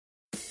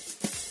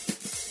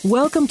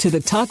Welcome to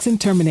the Toxin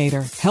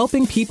Terminator,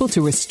 helping people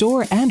to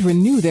restore and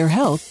renew their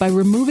health by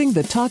removing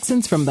the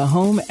toxins from the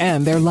home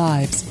and their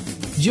lives.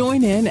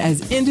 Join in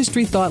as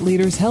industry thought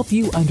leaders help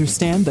you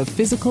understand the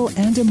physical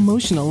and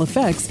emotional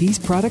effects these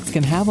products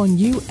can have on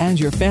you and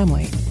your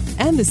family,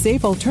 and the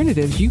safe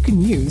alternatives you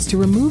can use to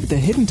remove the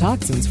hidden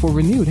toxins for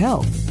renewed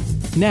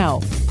health.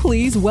 Now,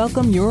 please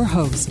welcome your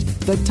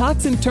host, the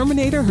Toxin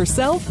Terminator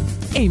herself,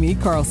 Amy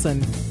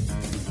Carlson.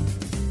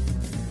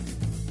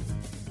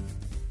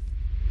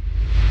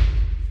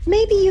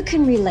 Maybe you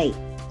can relate.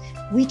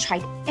 We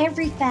tried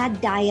every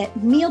fad diet,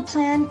 meal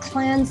plan,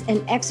 cleanse,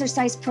 and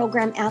exercise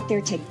program out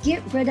there to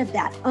get rid of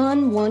that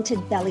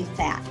unwanted belly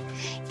fat.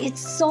 It's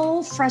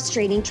so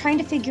frustrating trying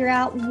to figure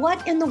out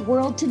what in the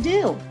world to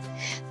do.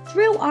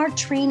 Through our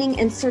training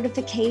and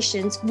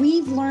certifications,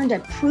 we've learned a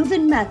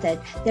proven method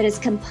that has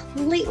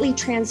completely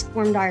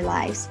transformed our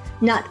lives.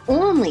 Not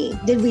only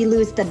did we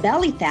lose the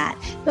belly fat,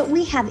 but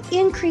we have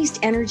increased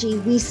energy,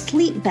 we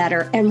sleep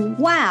better, and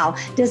wow,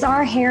 does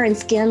our hair and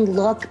skin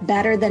look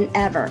better than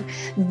ever.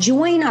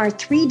 Join our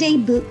 3-day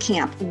boot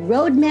camp,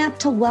 Roadmap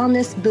to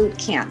Wellness Boot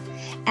Camp,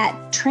 at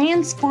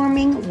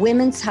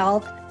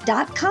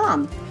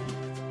transformingwomenshealth.com.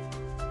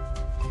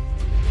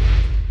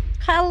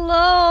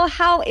 Hello,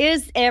 how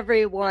is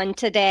everyone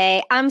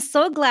today? I'm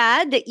so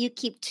glad that you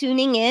keep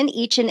tuning in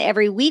each and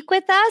every week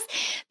with us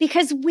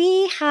because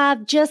we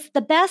have just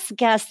the best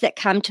guests that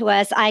come to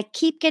us. I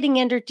keep getting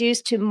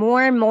introduced to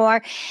more and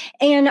more,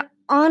 and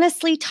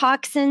honestly,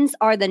 toxins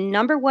are the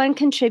number one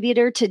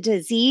contributor to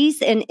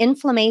disease and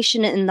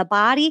inflammation in the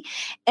body,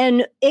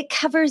 and it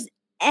covers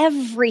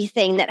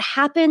everything that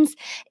happens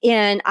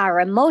in our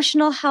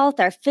emotional health,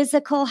 our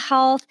physical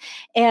health.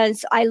 And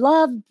so I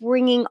love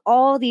bringing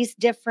all these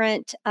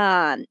different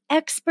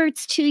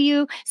experts to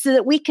you so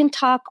that we can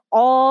talk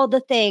all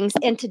the things.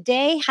 And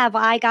today have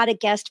I got a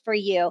guest for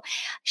you.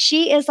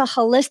 She is a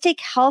holistic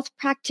health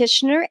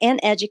practitioner and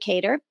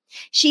educator.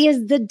 She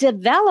is the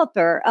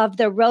developer of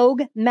the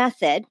Rogue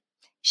Method.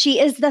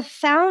 She is the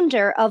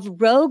founder of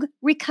Rogue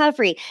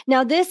Recovery.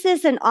 Now, this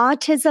is an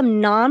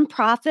autism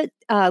nonprofit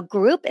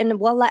group, and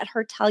we'll let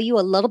her tell you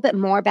a little bit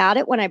more about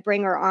it when I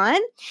bring her on.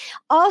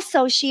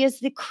 Also, she is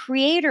the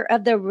creator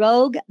of the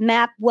Rogue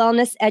Map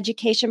Wellness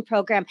Education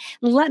Program.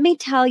 Let me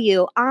tell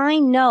you, I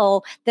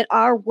know that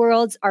our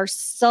worlds are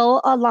so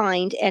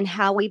aligned in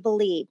how we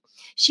believe.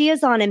 She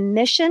is on a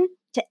mission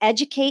to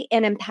educate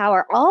and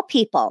empower all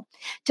people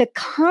to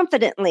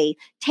confidently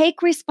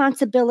take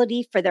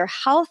responsibility for their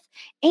health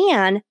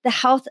and the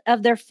health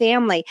of their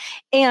family.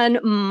 And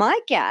my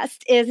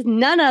guest is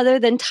none other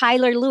than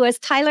Tyler Lewis.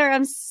 Tyler,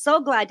 I'm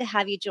so glad to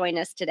have you join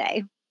us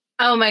today.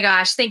 Oh my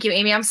gosh. Thank you,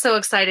 Amy. I'm so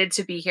excited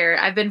to be here.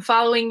 I've been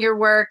following your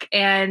work,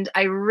 and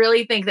I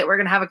really think that we're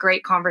going to have a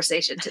great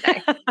conversation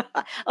today.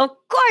 Of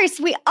course,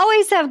 we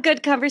always have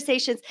good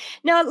conversations.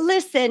 Now,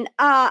 listen,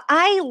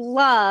 I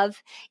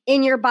love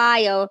in your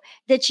bio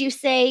that you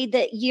say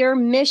that your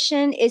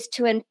mission is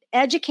to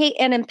educate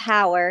and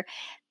empower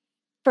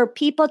for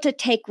people to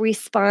take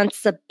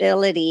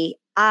responsibility.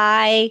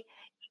 I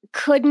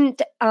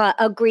couldn't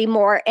agree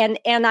more. And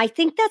I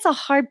think that's a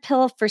hard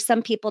pill for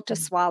some people to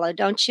swallow,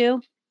 don't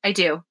you? I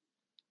do.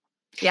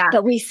 Yeah.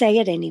 But we say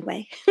it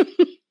anyway.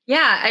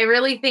 Yeah. I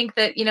really think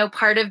that,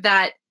 part of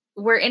that,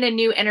 we're in a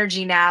new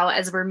energy now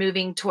as we're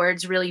moving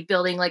towards really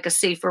building like a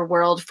safer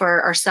world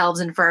for ourselves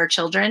and for our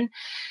children.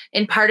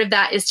 And part of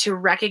that is to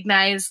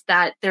recognize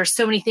that there's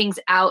so many things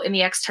out in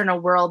the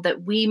external world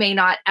that we may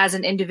not as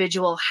an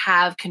individual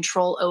have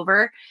control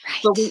over,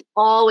 but we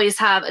always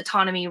have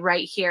autonomy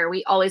right here.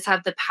 We always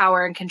have the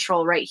power and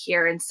control right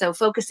here. And so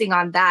focusing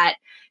on that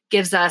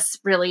gives us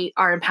really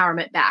our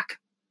empowerment back.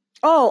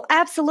 Oh,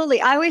 absolutely.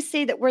 I always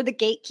say that we're the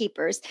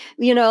gatekeepers,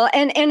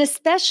 and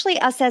especially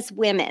us as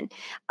women.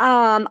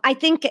 I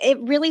think it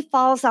really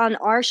falls on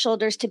our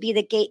shoulders to be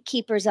the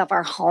gatekeepers of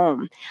our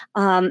home.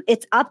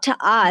 It's up to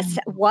us.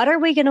 What are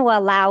we going to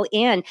allow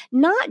in,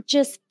 not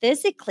just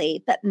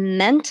physically, but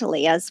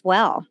mentally as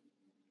well?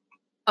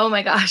 Oh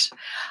my gosh.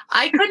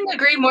 I couldn't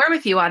agree more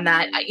with you on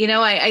that.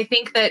 I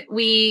think that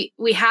we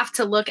have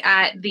to look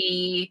at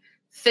the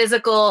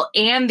physical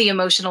and the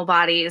emotional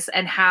bodies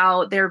and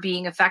how they're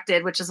being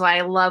affected, which is why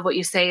I love what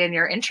you say in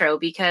your intro,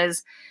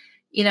 because,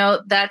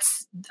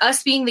 that's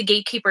us being the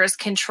gatekeepers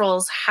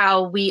controls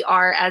how we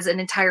are as an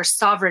entire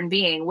sovereign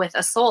being with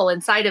a soul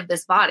inside of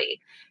this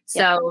body.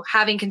 So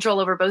having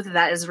control over both of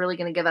that is really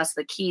going to give us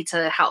the key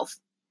to health.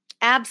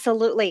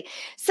 Absolutely.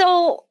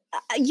 So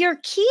your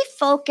key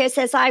focus,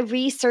 as I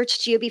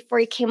researched you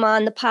before you came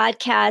on the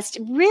podcast,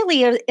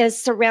 really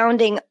is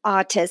surrounding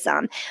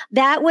autism.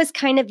 That was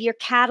kind of your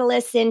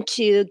catalyst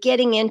into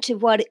getting into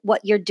what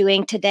you're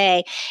doing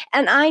today.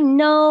 And I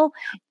know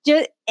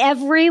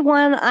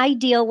everyone I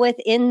deal with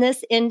in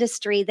this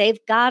industry,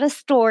 they've got a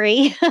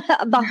story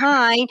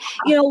behind,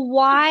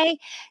 why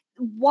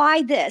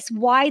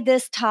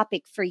this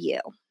topic for you?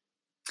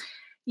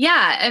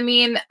 Yeah. I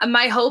mean,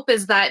 my hope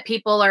is that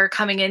people are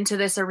coming into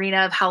this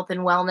arena of health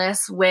and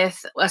wellness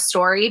with a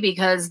story,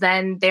 because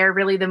then they're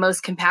really the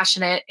most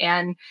compassionate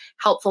and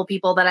helpful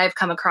people that I've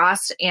come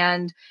across.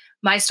 And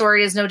my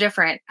story is no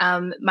different.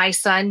 My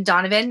son,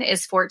 Donovan,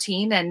 is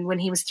 14. And when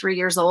he was 3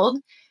 years old,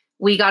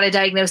 we got a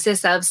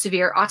diagnosis of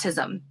severe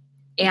autism.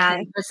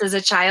 And this is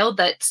a child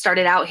that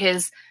started out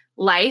his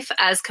life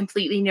as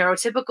completely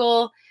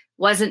neurotypical,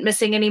 wasn't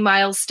missing any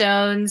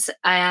milestones.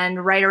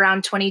 And right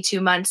around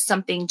 22 months,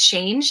 something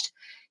changed.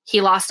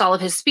 He lost all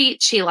of his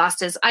speech. He lost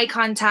his eye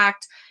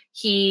contact.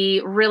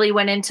 He really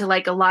went into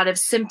like a lot of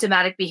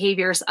symptomatic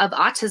behaviors of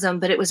autism,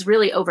 but it was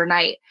really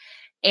overnight.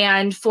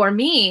 And for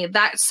me,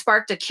 that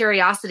sparked a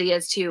curiosity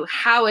as to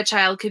how a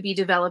child could be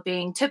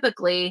developing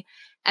typically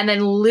and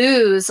then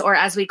lose, or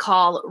as we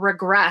call,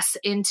 regress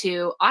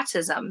into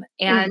autism.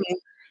 And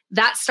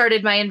that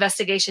started my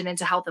investigation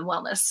into health and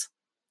wellness.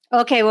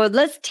 Okay, well,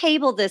 let's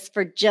table this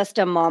for just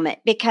a moment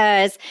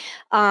because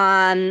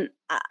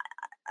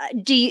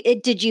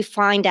did you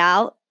find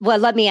out? Well,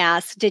 let me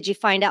ask, did you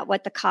find out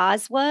what the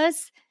cause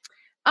was?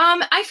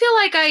 I feel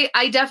like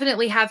I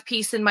definitely have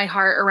peace in my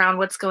heart around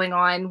what's going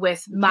on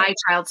with my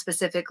child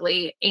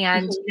specifically.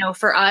 And,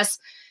 for us,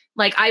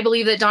 like I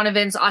believe that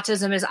Donovan's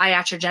autism is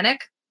iatrogenic,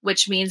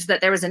 which means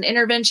that there was an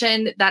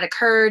intervention that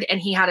occurred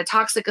and he had a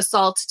toxic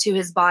assault to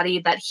his body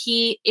that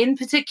he in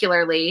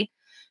particularly,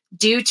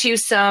 due to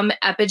some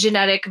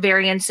epigenetic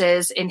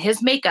variances in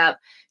his makeup,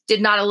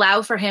 did not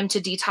allow for him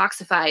to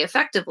detoxify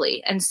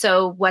effectively. And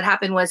so what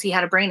happened was he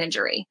had a brain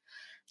injury.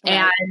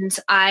 Right. And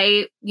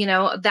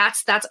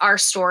that's our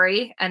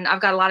story. And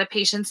I've got a lot of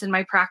patients in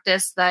my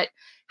practice that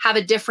have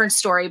a different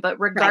story, but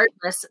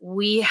regardless,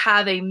 we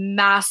have a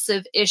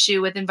massive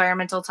issue with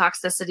environmental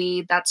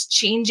toxicity that's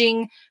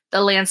changing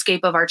the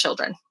landscape of our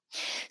children.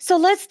 So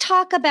let's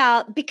talk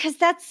about, because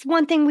that's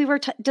one thing we were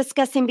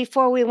discussing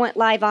before we went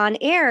live on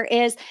air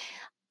is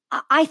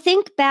I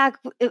think back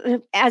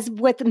as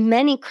with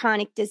many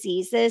chronic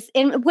diseases,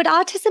 and would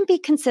autism be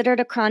considered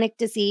a chronic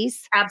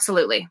disease?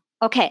 Absolutely.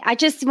 Okay, I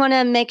just want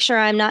to make sure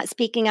I'm not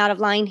speaking out of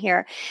line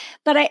here.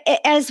 But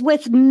as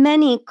with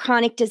many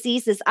chronic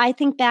diseases, I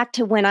think back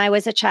to when I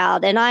was a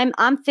child, and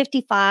I'm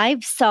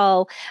 55,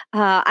 so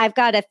I've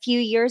got a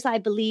few years, I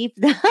believe,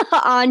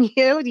 on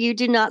you. You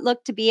do not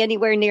look to be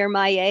anywhere near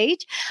my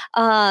age.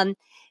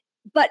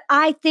 But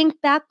I think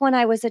back when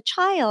I was a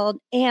child,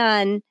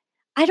 and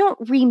I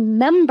don't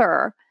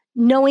remember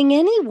knowing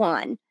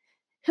anyone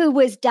who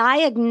was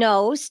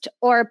diagnosed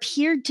or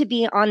appeared to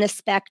be on the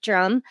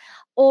spectrum,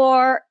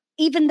 or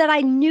even that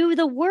I knew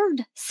the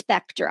word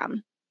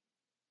spectrum.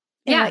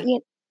 Yeah.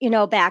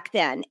 Back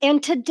then.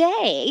 And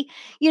today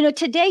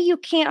you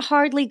can't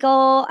hardly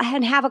go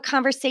and have a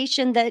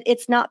conversation that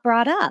it's not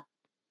brought up.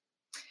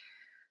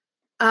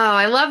 Oh,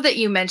 I love that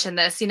you mentioned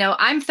this.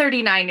 I'm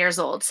 39 years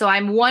old, so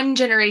I'm one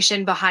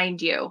generation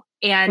behind you.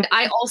 And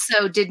I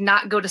also did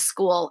not go to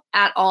school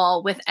at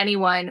all with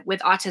anyone with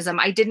autism.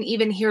 I didn't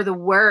even hear the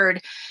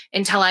word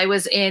until I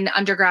was in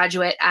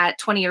undergraduate at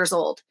 20 years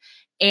old.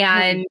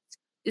 And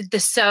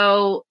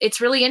so it's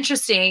really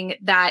interesting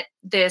that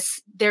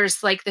there's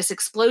like this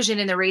explosion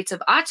in the rates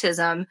of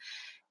autism.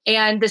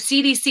 And the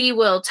CDC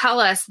will tell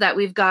us that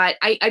we've got,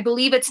 I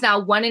believe it's now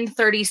 1 in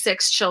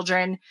 36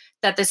 children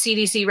that the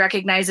CDC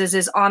recognizes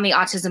is on the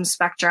autism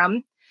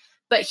spectrum.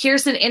 But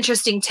here's an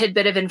interesting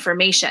tidbit of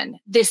information.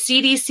 The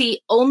CDC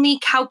only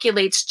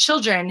calculates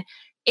children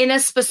in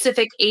a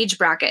specific age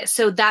bracket.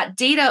 So that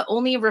data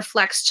only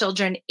reflects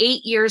children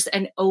 8 years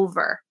and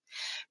over.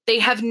 They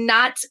have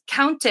not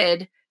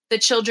counted the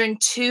children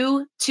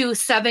 2 to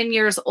 7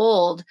 years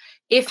old.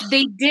 If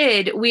they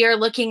did, we are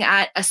looking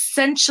at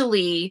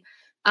essentially,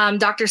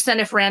 Dr.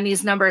 Senif ran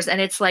these numbers,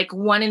 and it's like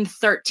 1 in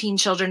 13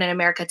 children in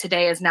America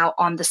today is now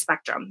on the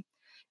spectrum.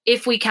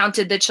 If we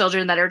counted the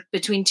children that are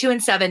between 2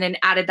 and 7 and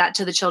added that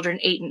to the children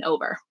 8 and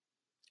over.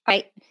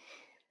 Right.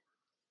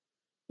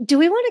 Do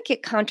we want to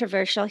get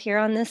controversial here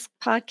on this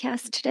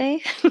podcast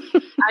today?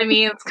 I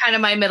mean, it's kind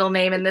of my middle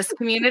name in this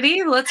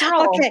community. Let's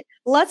roll. Okay,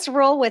 let's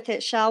roll with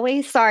it, shall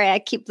we? Sorry, I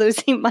keep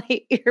losing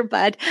my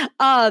earbud.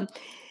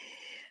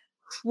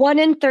 1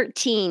 in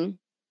 13.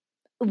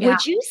 Yeah.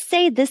 Would you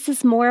say this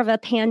is more of a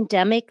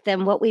pandemic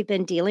than what we've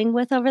been dealing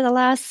with over the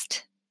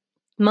last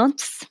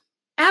months?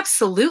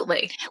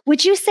 Absolutely.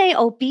 Would you say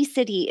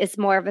obesity is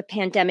more of a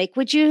pandemic?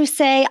 Would you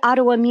say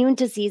autoimmune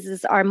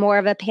diseases are more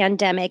of a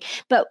pandemic?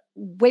 But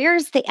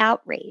where's the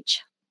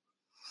outrage?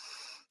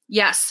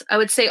 Yes, I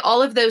would say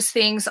all of those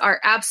things are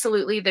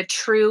absolutely the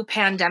true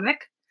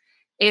pandemic.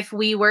 If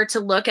we were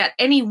to look at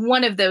any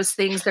one of those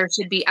things, there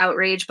should be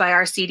outrage by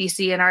our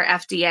CDC and our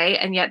FDA,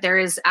 and yet there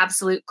is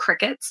absolute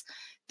crickets.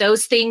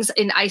 Those things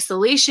in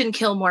isolation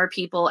kill more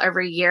people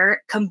every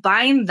year.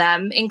 Combine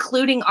them,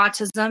 including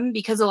autism,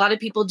 because a lot of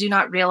people do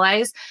not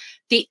realize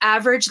the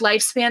average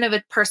lifespan of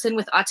a person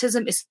with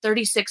autism is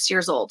 36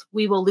 years old.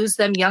 We will lose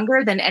them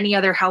younger than any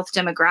other health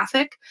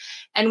demographic.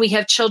 And we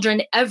have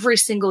children every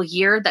single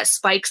year that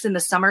spikes in the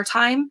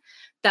summertime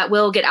that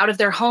will get out of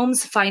their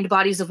homes, find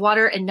bodies of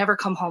water, and never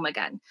come home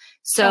again.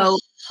 So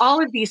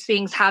all of these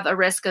things have a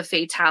risk of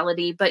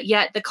fatality, but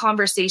yet the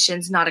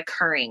conversation's not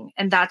occurring.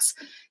 And that's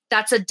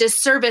a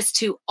disservice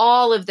to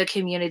all of the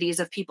communities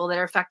of people that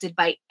are affected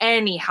by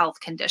any health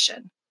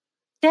condition.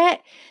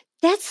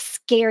 That's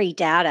scary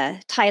data,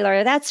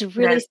 Tyler. That's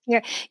really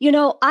scary.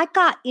 I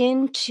got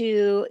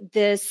into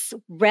this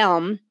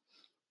realm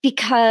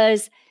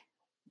because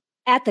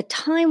at the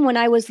time when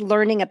I was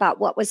learning about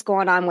what was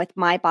going on with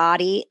my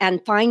body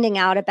and finding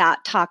out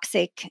about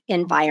toxic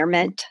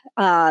environment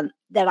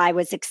that I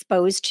was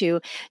exposed to,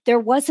 there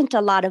wasn't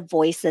a lot of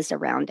voices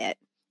around it.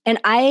 And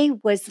I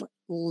was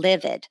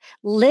livid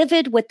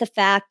with the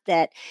fact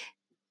that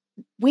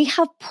we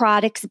have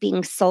products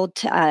being sold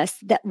to us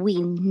that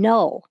we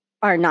know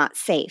are not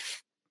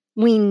safe.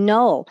 We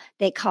know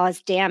they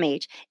cause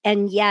damage,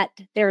 and yet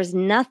there's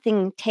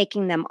nothing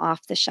taking them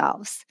off the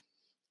shelves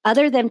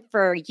other than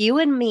for you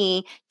and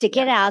me to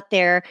get out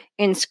there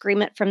and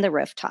scream it from the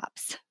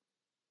rooftops.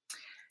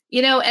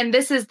 And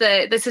this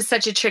is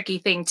such a tricky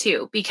thing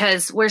too,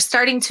 because we're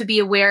starting to be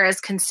aware as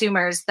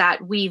consumers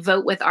that we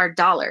vote with our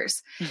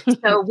dollars.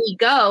 So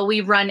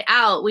we run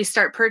out, we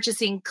start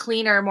purchasing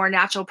cleaner, more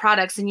natural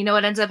products. And you know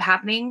what ends up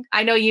happening?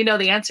 I know you know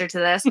the answer to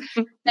this.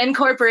 Then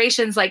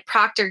corporations like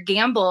Procter &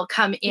 Gamble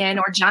come in,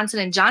 or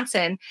Johnson &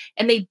 Johnson,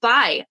 and they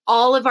buy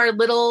all of our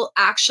little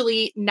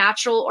actually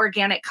natural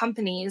organic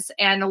companies.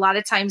 And a lot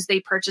of times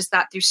they purchase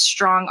that through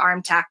strong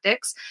arm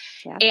tactics,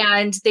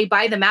 and they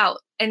buy them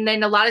out. And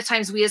then a lot of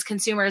times we as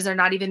consumers are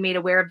not even made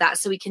aware of that.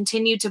 So we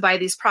continue to buy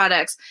these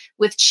products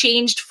with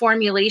changed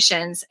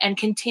formulations and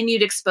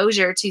continued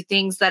exposure to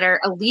things that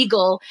are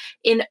illegal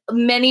in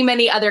many,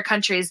 many other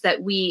countries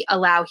that we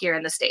allow here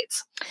in the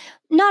States.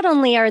 Not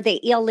only are they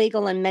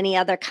illegal in many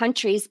other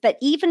countries, but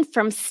even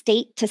from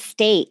state to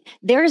state,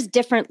 there's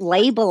different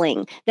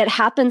labeling that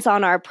happens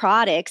on our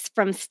products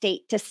from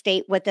state to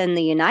state within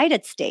the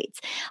United States.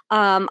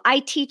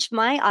 I teach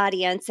my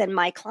audience and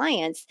my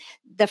clients,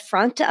 the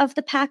front of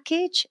the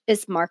package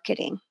is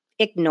marketing.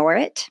 Ignore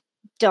it.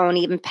 Don't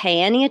even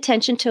pay any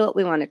attention to it.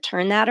 We want to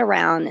turn that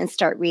around and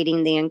start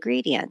reading the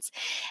ingredients.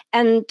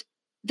 And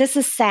this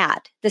is sad.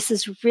 This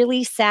is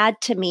really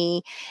sad to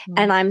me. Mm-hmm.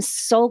 And I'm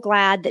so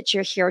glad that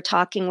you're here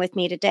talking with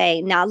me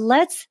today. Now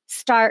let's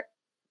start.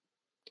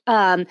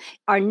 Our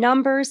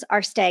numbers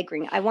are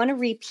staggering. I want to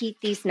repeat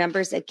these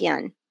numbers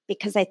again,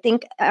 because I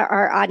think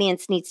our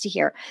audience needs to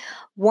hear.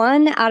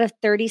 1 out of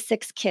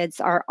 36 kids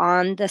are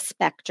on the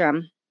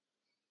spectrum.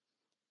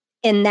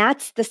 And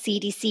that's the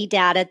CDC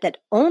data that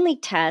only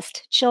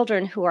test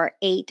children who are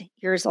 8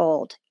 years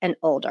old and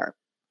older.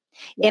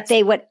 Yes. If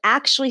they would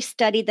actually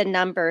study the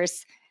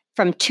numbers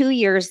from 2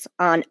 years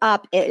on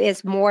up, it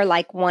is more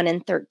like 1 in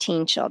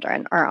 13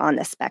 children are on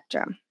the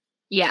spectrum.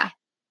 Yeah.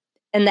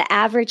 And the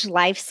average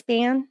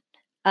lifespan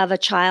of a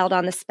child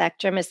on the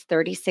spectrum is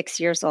 36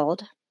 years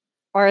old.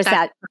 Or is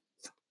that?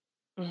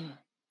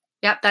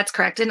 Yep, that's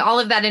correct. And all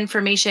of that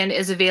information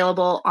is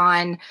available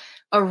on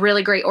a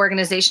really great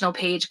organizational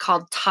page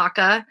called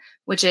TACA,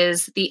 which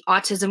is the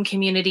Autism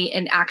Community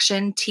in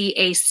Action,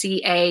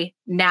 TACA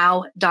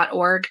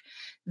now.org.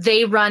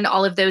 They run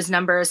all of those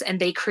numbers and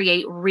they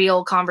create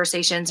real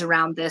conversations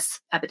around this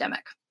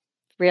epidemic.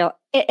 Real.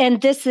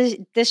 And this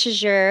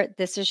is your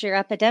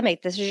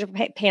epidemic. This is your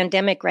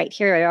pandemic right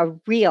here, a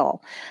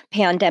real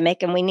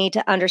pandemic. And we need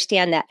to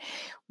understand that.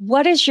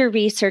 What is your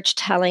research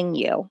telling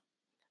you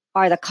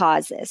are the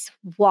causes?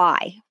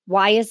 Why?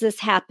 Why is this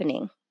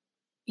happening?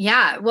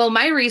 Yeah, well,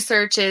 my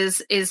research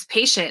is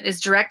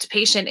direct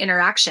patient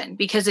interaction,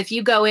 because if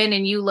you go in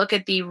and you look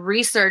at the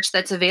research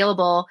that's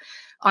available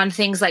on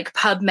things like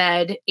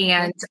PubMed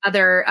and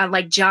other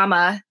like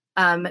JAMA,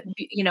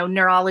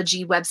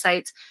 neurology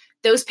websites,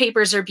 those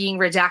papers are being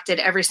redacted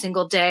every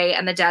single day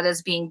and the data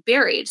is being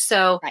buried.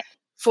 So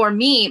for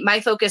me, my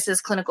focus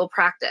is clinical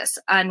practice.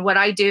 And what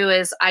I do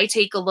is I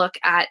take a look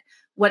at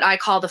what I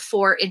call the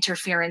 4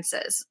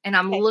 interferences. And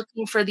I'm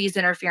looking for these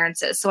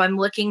interferences. So I'm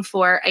looking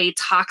for a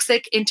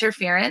toxic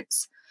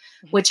interference,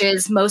 which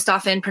is most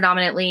often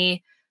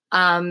predominantly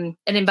an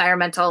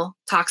environmental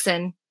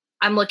toxin.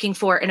 I'm looking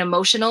for an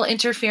emotional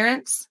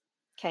interference,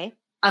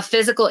 a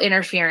physical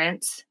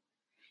interference,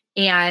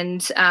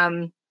 and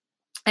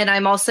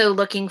I'm also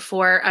looking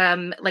for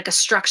like a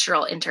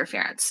structural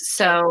interference.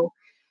 So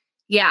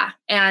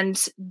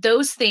and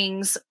those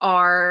things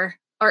are,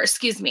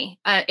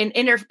 an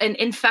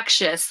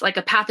infectious, like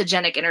a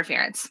pathogenic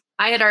interference.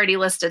 I had already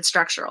listed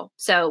structural.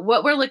 So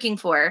what we're looking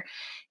for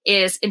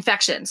is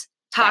infections,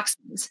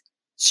 toxins,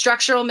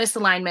 structural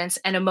misalignments,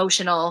 and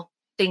emotional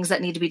things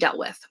that need to be dealt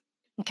with.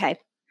 Okay.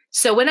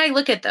 So when I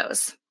look at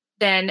those,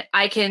 then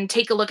I can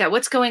take a look at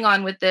what's going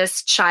on with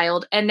this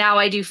child. And now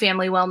I do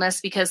family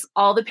wellness, because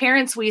all the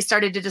parents we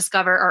started to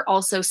discover are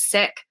also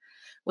sick,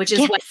 which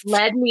is what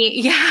led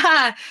me.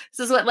 Yeah.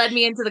 This is what led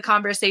me into the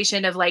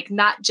conversation of like,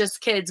 not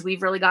just kids.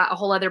 We've really got a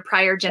whole other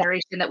prior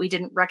generation that we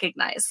didn't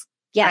recognize.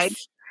 Yes.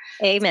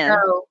 Right? Amen.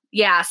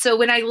 So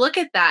when I look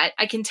at that,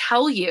 I can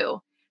tell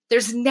you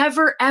there's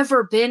never,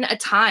 ever been a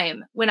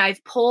time when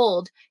I've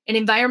pulled an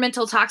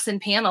environmental toxin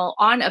panel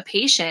on a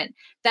patient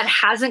that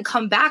hasn't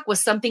come back with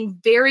something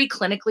very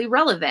clinically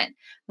relevant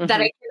that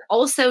I can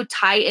also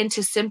tie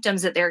into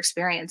symptoms that they're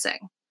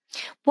experiencing.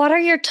 What are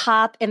your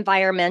top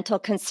environmental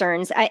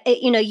concerns?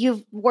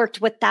 You've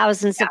worked with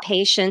thousands of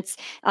patients.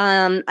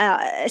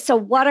 So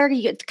what are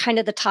kind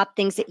of the top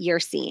things that you're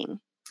seeing?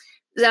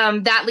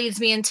 That leads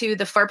me into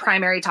the 4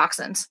 primary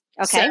toxins.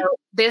 Okay. So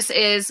this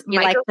is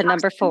you like the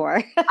number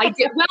 4. I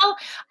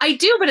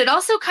do, but it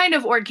also kind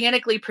of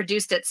organically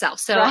produced itself.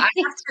 So right. I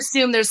have to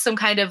assume there's some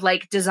kind of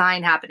like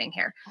design happening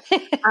here.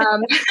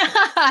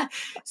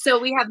 So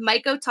we have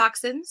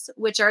mycotoxins,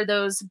 which are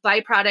those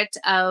byproduct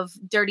of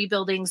dirty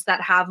buildings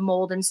that have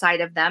mold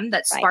inside of them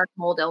that spark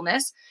mold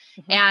illness.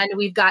 Mm-hmm. And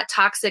we've got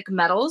toxic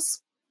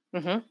metals,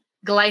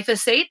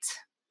 glyphosate,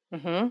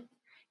 and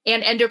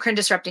endocrine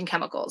disrupting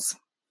chemicals.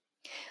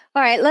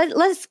 All right,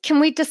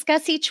 can we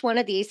discuss each one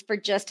of these for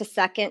just a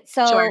second?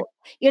 So,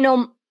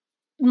 sure.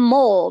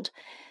 Mold.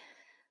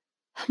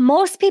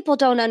 Most people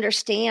don't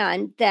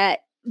understand that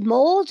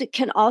mold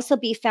can also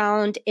be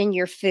found in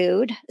your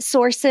food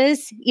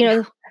sources,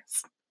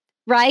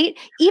 right?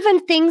 Even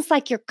things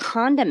like your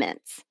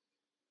condiments.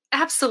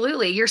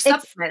 Absolutely. Your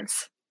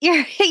supplements.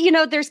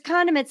 There's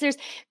condiments, there's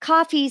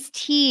coffees,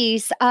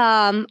 teas.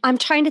 I'm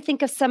trying to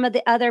think of some of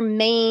the other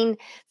main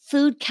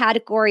food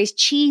categories,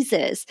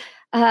 cheeses,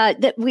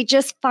 that we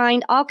just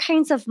find all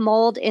kinds of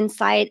mold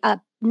inside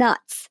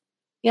nuts.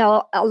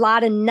 A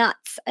lot of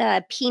nuts,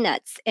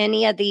 peanuts,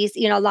 any of these,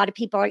 a lot of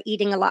people are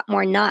eating a lot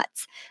more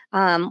nuts,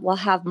 will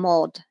have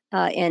mold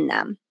in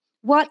them.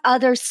 What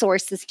other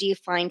sources do you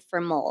find for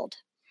mold?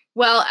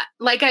 Well,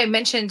 like I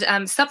mentioned,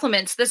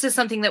 supplements, this is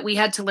something that we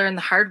had to learn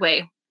the hard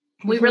way.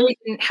 We really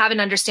didn't have an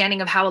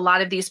understanding of how a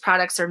lot of these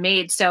products are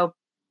made. So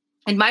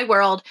in my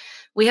world,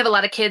 we have a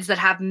lot of kids that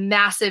have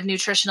massive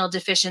nutritional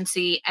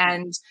deficiency,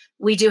 and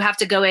we do have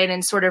to go in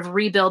and sort of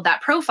rebuild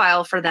that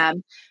profile for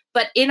them.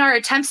 But in our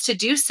attempts to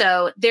do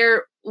so,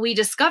 we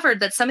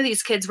discovered that some of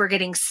these kids were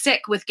getting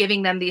sick with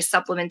giving them these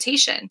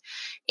supplementation.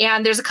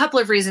 And there's a couple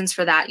of reasons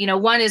for that.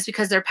 One is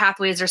because their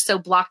pathways are so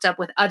blocked up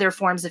with other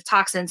forms of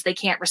toxins, they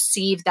can't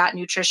receive that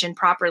nutrition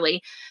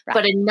properly. Right.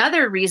 But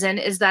another reason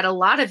is that a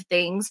lot of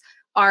things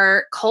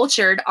are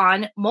cultured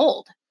on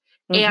mold.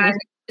 And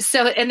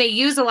they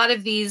use a lot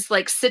of these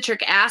like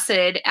citric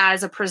acid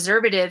as a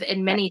preservative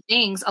in many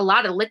things, a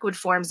lot of liquid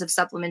forms of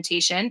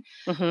supplementation,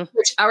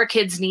 which our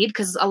kids need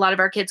because a lot of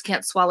our kids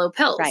can't swallow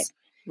pills.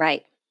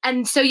 Right.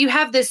 And so you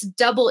have this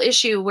double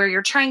issue where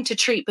you're trying to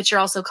treat, but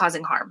you're also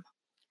causing harm.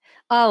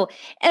 Oh,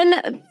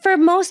 and for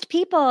most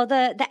people,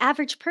 the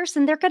average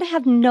person, they're going to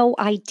have no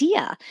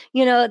idea,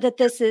 that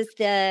this is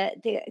the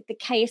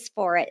case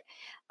for it.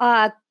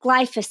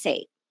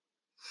 Glyphosate.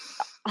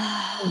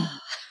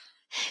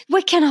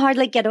 We can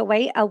hardly get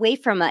away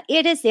from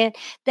it.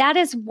 That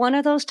is one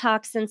of those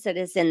toxins that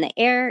is in the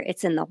air,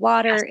 it's in the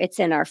water, it's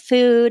in our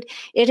food,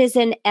 it is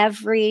in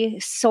every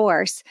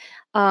source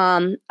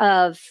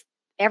of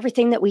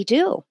everything that we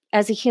do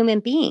as a human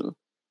being.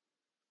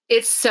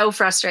 It's so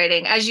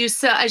frustrating. As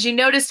you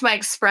noticed my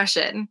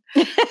expression,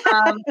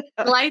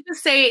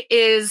 glyphosate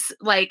is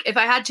like, if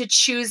I had to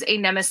choose a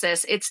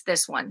nemesis, it's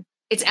this one.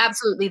 It's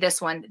absolutely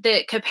this one.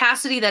 The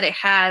capacity that it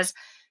has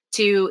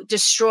to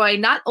destroy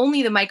not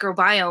only the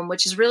microbiome,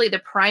 which is really the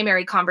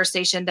primary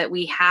conversation that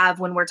we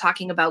have when we're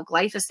talking about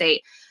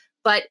glyphosate,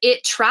 but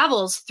it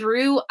travels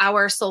through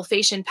our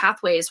sulfation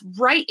pathways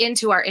right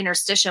into our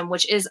interstitium,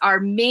 which is our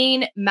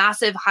main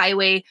massive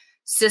highway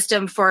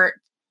system for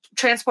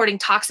transporting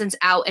toxins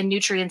out and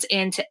nutrients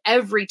into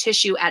every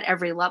tissue at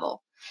every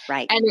level.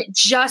 Right. And it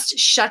just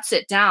shuts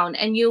it down.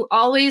 And you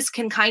always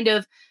can kind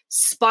of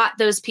spot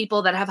those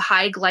people that have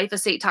high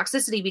glyphosate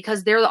toxicity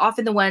because they're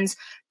often the ones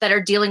that are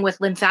dealing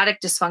with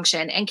lymphatic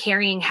dysfunction and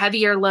carrying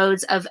heavier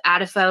loads of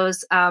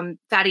adipose,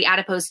 fatty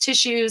adipose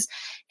tissues.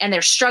 And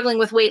they're struggling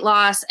with weight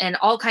loss and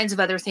all kinds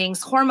of other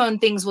things. Hormone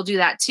things will do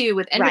that too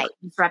with endocrine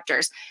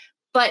disruptors.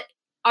 But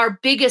our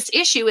biggest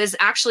issue is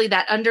actually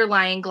that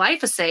underlying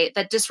glyphosate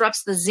that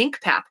disrupts the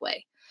zinc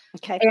pathway.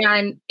 Okay.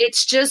 And it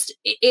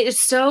is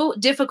so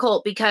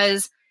difficult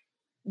because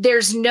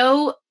there's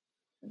no,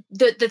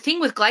 the thing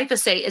with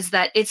glyphosate is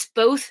that it's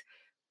both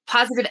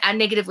positive and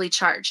negatively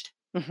charged.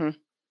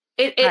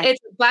 It's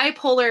a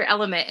bipolar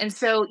element. And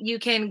so you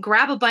can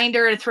grab a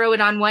binder and throw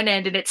it on one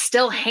end and it's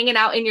still hanging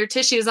out in your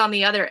tissues on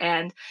the other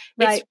end.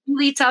 It's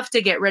really tough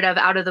to get rid of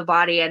out of the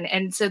body.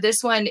 And so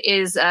this one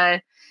is,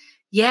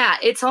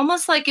 it's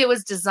almost like it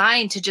was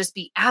designed to just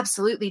be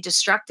absolutely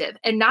destructive.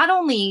 And not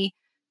only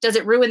does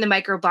it ruin the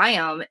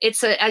microbiome,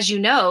 it's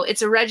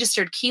a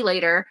registered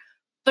chelator,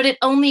 but it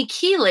only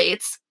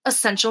chelates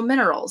essential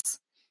minerals.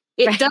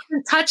 It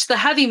doesn't touch the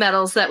heavy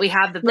metals that we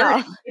have the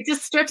burn. No. It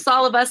just strips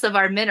all of us of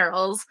our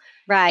minerals.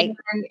 Right.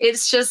 And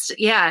it's just,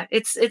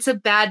 it's a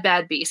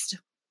bad beast.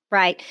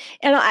 Right.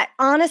 And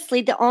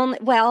honestly, the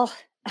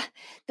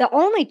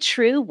only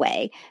true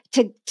way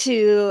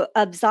to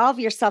absolve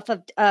yourself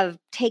of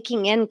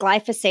taking in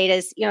glyphosate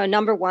is,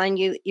 number one,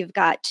 you've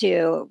got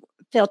to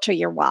filter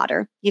your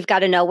water. You've got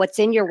to know what's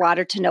in your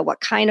water to know what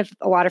kind of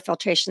a water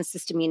filtration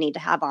system you need to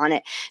have on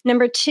it.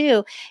 Number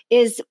two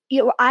is,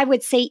 I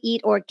would say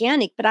eat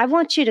organic, but I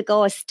want you to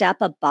go a step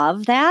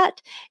above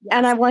that. Yes.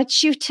 And I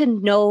want you to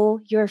know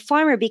your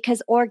farmer,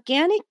 because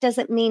organic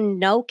doesn't mean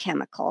no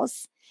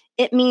chemicals.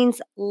 It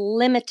means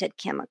limited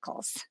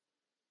chemicals.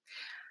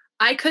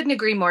 I couldn't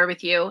agree more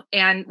with you.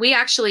 And we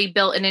actually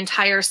built an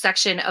entire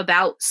section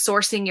about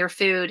sourcing your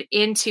food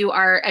into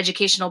our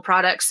educational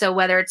products. So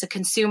whether it's a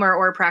consumer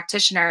or a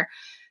practitioner,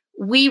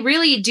 we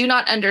really do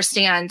not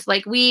understand.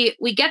 Like we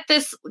get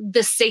this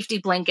safety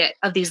blanket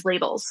of these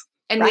labels,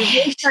 and we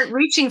really start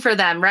reaching for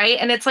them, right?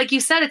 And it's like you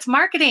said, it's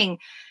marketing.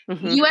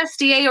 Mm-hmm.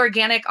 USDA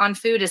organic on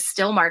food is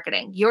still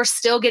marketing. You're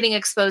still getting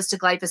exposed to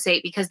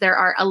glyphosate because there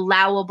are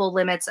allowable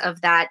limits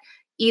of that,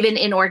 even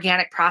in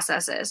organic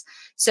processes.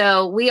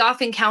 So we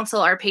often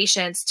counsel our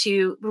patients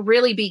to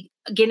really be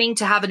beginning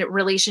to have a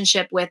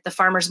relationship with the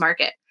farmer's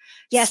market.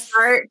 Yes.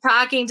 Start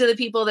talking to the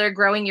people that are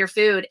growing your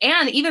food.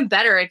 And even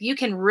better, if you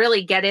can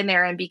really get in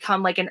there and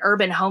become like an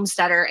urban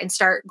homesteader and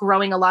start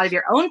growing a lot of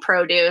your own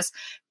produce,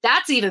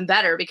 that's even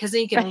better, because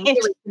then you can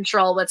really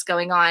control what's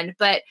going on.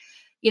 But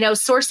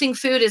sourcing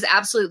food is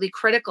absolutely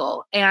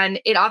critical.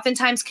 And it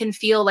oftentimes can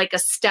feel like a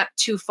step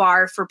too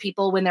far for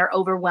people when they're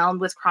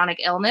overwhelmed with chronic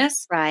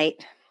illness. Right.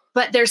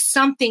 But there's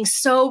something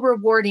so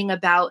rewarding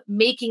about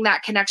making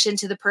that connection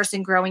to the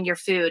person growing your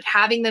food,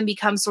 having them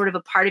become sort of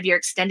a part of your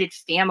extended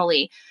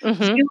family.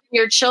 Mm-hmm. You and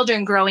your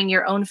children growing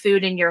your own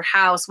food in your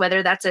house,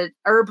 whether that's a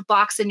herb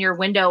box in your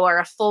window or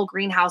a full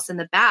greenhouse in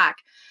the back.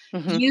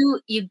 Mm-hmm.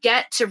 You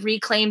get to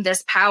reclaim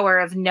this power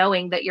of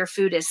knowing that your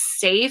food is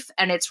safe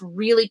and it's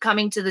really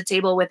coming to the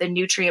table with a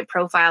nutrient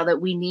profile that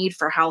we need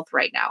for health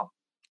right now.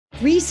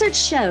 Research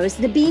shows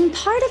that being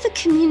part of a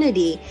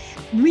community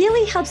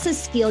really helps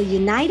us feel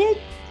united,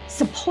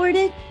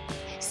 supported,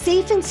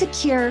 safe and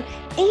secure,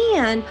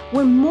 and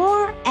we're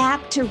more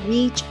apt to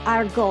reach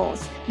our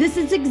goals. This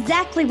is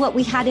exactly what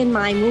we had in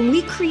mind when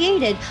we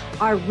created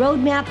our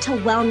Roadmap to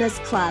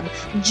Wellness Club.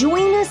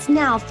 Join us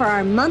now for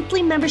our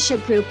monthly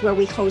membership group, where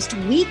we host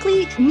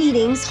weekly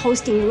meetings,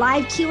 hosting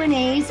live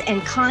Q&As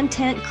and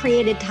content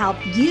created to help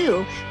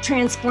you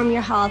transform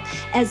your health,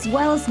 as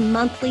well as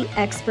monthly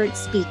expert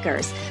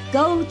speakers.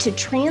 Go to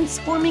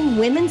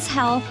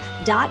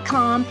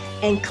transformingwomenshealth.com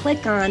and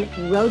click on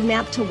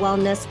Roadmap to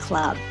Wellness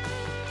Club.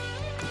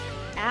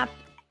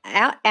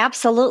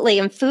 Absolutely.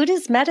 And food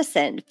is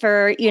medicine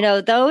for,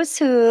 those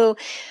who,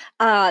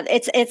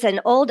 it's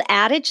an old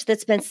adage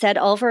that's been said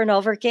over and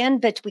over again,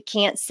 but we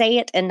can't say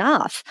it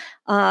enough.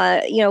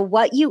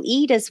 What you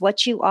eat is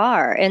what you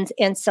are.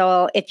 And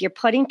so if you're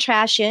putting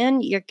trash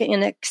in, you're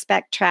going to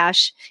expect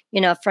trash,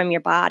 from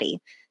your body.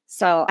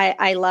 So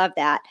I love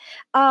that.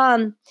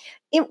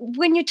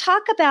 When you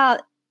talk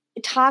about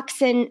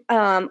toxin,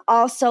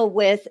 also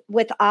with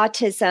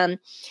autism,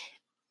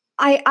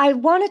 I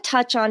want to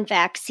touch on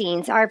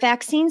vaccines. Are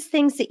vaccines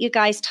things that you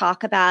guys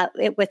talk about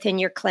within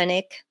your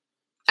clinic?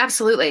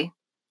 Absolutely.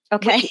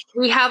 Okay.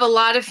 We have a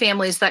lot of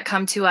families that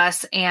come to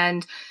us,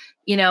 and,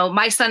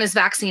 my son is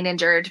vaccine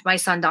injured. My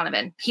son,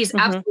 Donovan, he's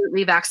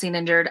absolutely vaccine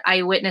injured.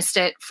 I witnessed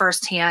it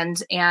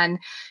firsthand, and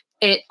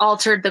it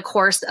altered the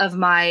course of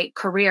my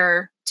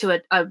career to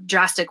a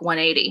drastic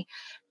 180.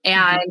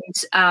 And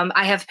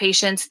I have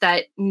patients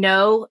that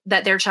know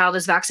that their child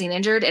is vaccine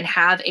injured and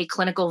have a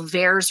clinical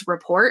VAERS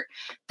report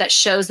that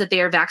shows that they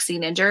are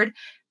vaccine injured.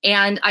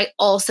 And I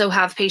also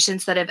have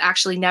patients that have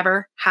actually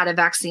never had a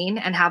vaccine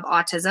and have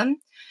autism.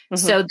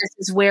 So this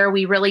is where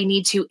we really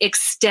need to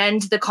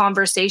extend the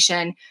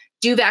conversation.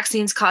 Do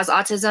vaccines cause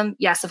autism?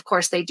 Yes, of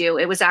course they do.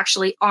 It was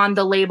actually on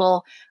the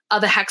label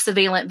of a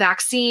hexavalent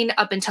vaccine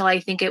up until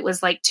I think it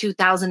was like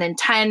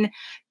 2010.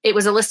 It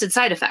was a listed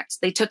side effect.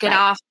 They took it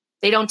off.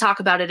 They don't talk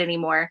about it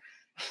anymore.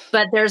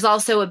 But there's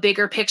also a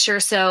bigger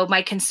picture. So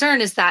my concern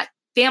is that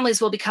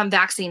families will become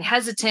vaccine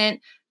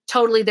hesitant.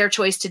 Totally their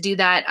choice to do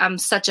that. I'm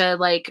such a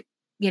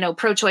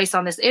pro-choice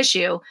on this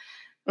issue.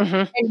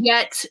 And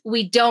yet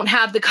we don't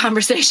have the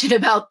conversation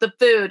about the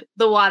food,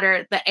 the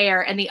water, the air,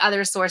 and the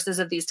other sources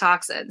of these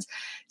toxins.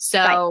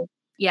 So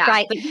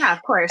But yeah,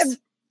 of course.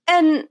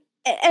 And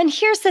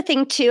here's the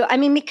thing too. I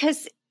mean,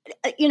 because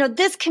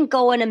this can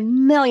go in a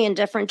million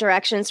different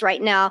directions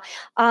right now.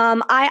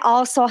 I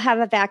also have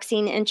a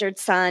vaccine injured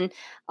son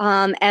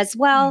as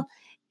well.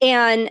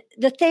 And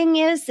the thing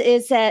is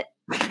that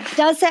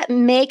does that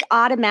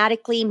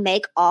automatically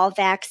make all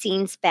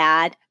vaccines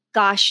bad?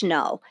 Gosh,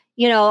 no.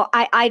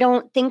 I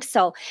don't think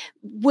so.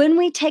 When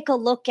we take a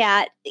look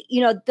at,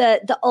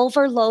 the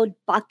overload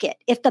bucket,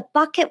 if the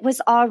bucket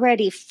was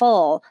already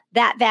full,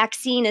 that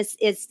vaccine is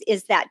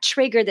that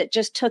trigger that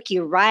just took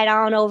you right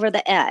on over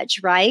the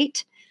edge,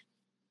 right?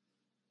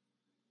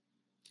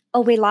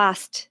 Oh, we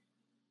lost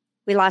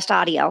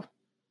audio.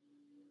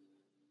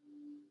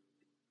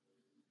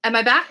 Am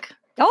I back?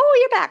 Oh,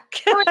 you're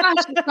back. Oh my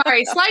gosh,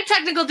 sorry. Slight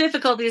technical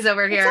difficulties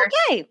over here.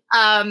 It's okay.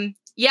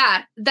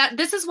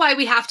 This is why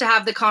we have to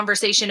have the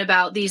conversation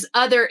about these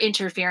other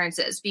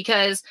interferences,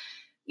 because,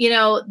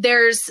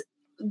 there's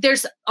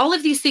there's all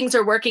of these things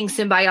are working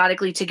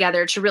symbiotically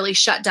together to really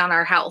shut down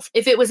our health.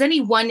 If it was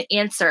any one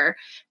answer,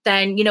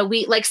 then,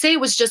 we like say it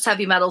was just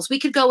heavy metals, we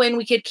could go in,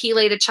 we could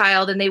chelate a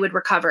child and they would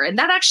recover. And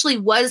that actually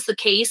was the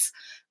case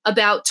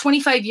about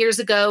 25 years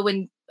ago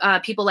when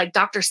people like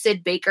Dr.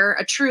 Sid Baker,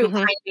 a true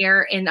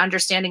pioneer in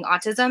understanding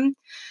autism,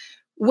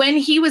 when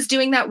he was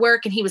doing that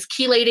work and he was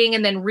chelating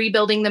and then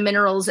rebuilding the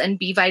minerals and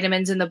B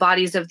vitamins in the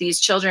bodies of these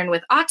children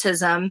with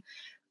autism,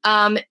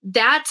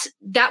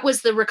 that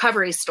was the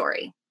recovery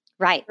story.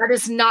 Right. That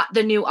is not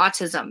the new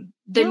autism.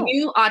 The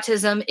new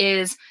autism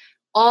is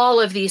all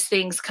of these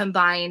things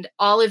combined,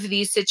 all of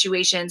these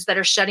situations that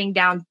are shutting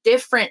down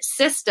different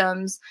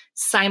systems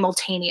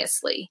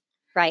simultaneously.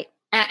 Right.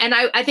 And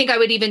I think I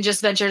would even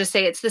just venture to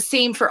say it's the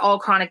same for all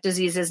chronic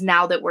diseases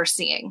now that we're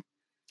seeing.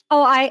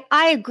 Oh,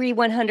 I agree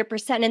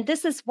 100%. And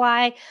this is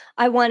why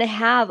I want to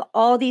have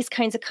all these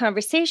kinds of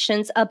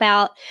conversations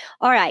about,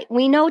 all right,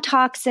 we know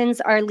toxins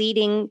are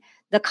leading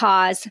the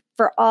cause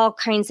for all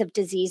kinds of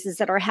diseases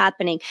that are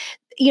happening.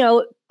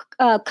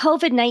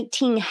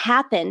 COVID-19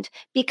 happened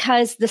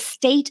because the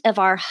state of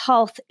our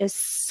health is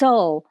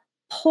so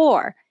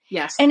poor.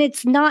 Yes. And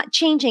it's not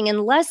changing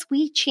unless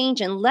we change,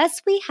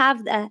 unless we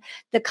have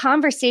the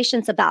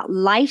conversations about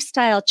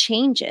lifestyle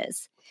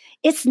changes.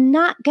 It's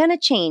not going to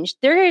change.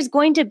 There is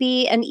going to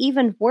be an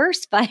even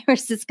worse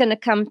virus that's going to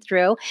come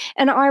through,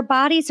 and our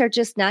bodies are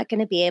just not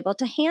going to be able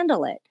to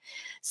handle it.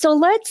 So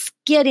let's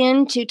get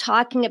into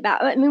talking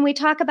about, we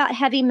talk about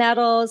heavy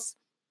metals.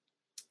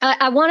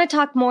 I want to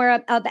talk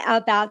more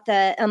about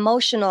the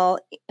emotional,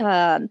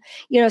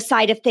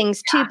 side of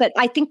things too, but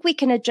I think we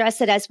can address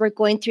it as we're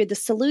going through the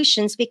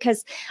solutions,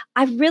 because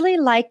I really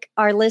like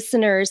our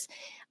listeners.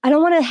 I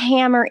don't want to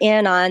hammer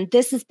in on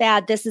this is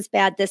bad, this is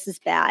bad, this is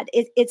bad.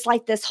 It's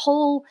like this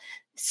whole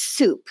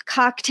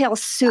cocktail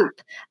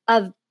soup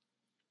of,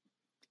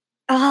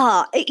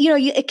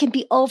 it can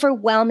be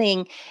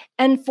overwhelming.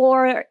 And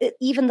for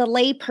even the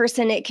lay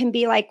person, it can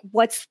be like,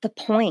 what's the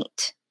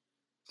point?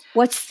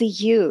 What's the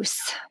use?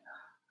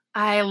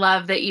 I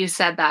love that you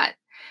said that.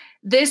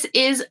 This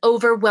is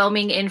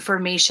overwhelming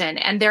information.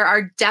 And there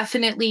are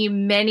definitely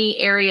many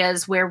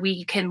areas where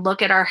we can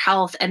look at our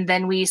health and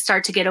then we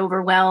start to get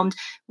overwhelmed.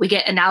 We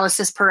get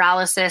analysis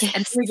paralysis,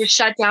 and we just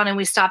shut down and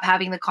we stop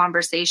having the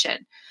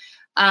conversation.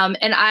 And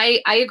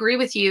I agree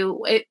with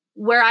you.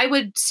 Where I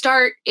would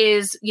start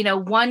is,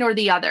 one or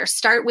the other.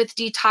 Start with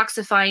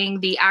detoxifying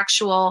the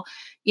actual,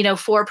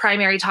 4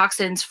 primary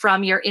toxins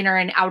from your inner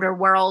and outer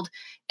world,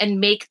 and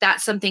make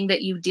that something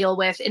that you deal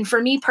with. And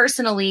for me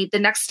personally, the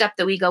next step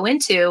that we go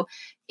into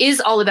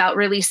is all about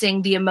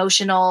releasing the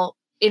emotional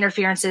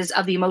interferences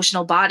of the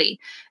emotional body.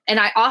 And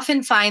I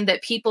often find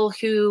that people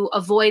who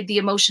avoid the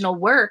emotional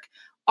work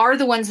are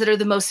the ones that are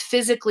the most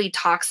physically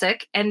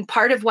toxic. And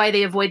part of why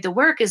they avoid the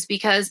work is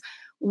because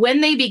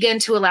when they begin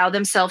to allow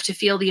themselves to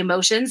feel the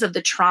emotions of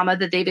the trauma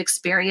that they've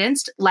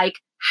experienced, like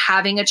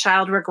having a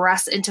child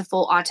regress into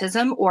full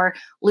autism or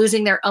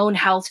losing their own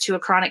health to a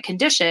chronic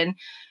condition,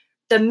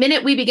 the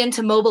minute we begin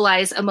to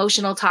mobilize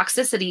emotional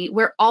toxicity,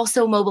 we're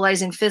also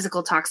mobilizing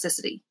physical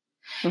toxicity.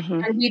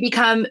 Mm-hmm. And we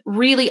become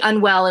really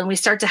unwell, and we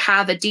start to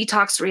have a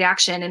detox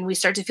reaction, and we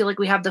start to feel like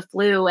we have the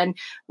flu, and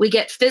we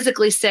get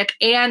physically sick,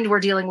 and we're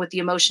dealing with the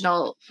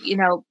emotional,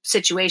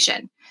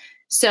 situation.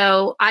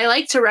 So I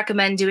like to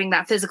recommend doing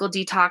that physical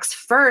detox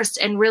first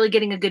and really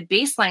getting a good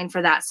baseline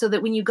for that, so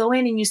that when you go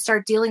in and you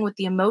start dealing with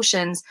the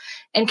emotions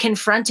and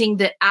confronting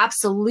the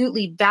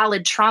absolutely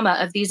valid trauma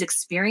of these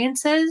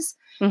experiences,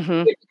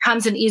 mm-hmm. it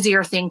becomes an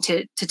easier thing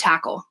to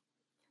tackle.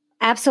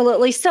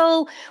 Absolutely.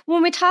 So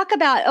when we talk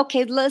about,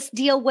 okay, let's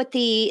deal with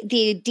the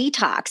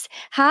detox,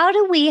 how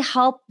do we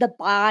help the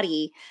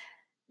body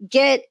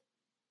get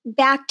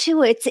back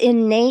to its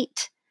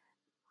innate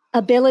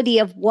ability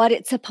of what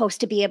it's supposed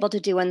to be able to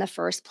do in the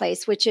first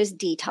place, which is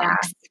detox?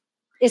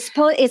 Yeah.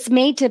 It's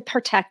made to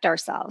protect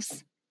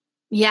ourselves.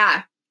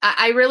 Yeah.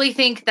 I really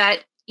think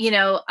that,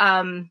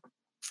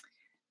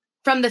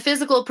 from the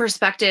physical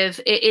perspective,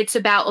 it's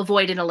about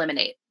avoid and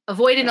eliminate.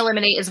 Avoid and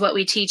eliminate is what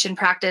we teach and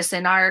practice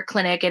in our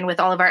clinic and with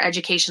all of our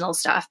educational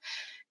stuff.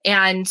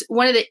 And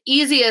one of the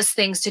easiest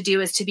things to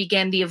do is to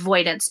begin the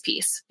avoidance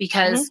piece,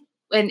 because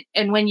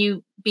when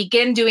you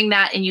begin doing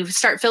that and you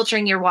start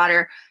filtering your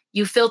water,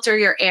 you filter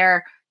your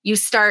air, you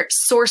start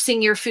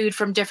sourcing your food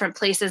from different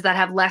places that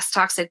have less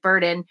toxic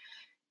burden.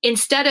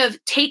 Instead of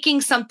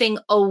taking something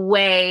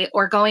away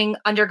or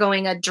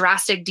undergoing a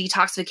drastic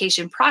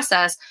detoxification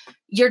process,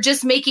 you're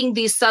just making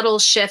these subtle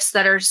shifts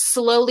that are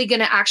slowly going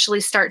to actually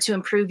start to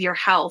improve your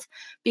health.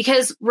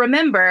 Because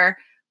remember,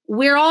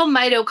 we're all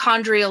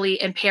mitochondrially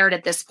impaired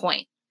at this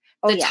point.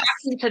 The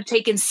toxins have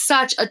taken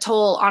such a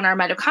toll on our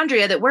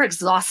mitochondria that we're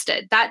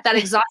exhausted. That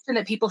exhaustion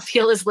that people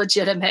feel is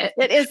legitimate.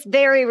 It is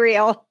very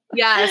real.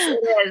 Yes,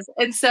 it is.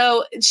 And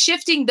so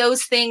shifting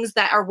those things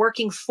that are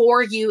working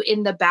for you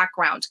in the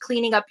background,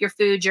 cleaning up your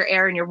food, your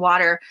air, and your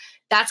water,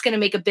 that's going to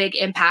make a big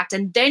impact.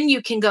 And then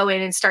you can go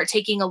in and start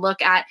taking a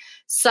look at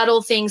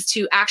subtle things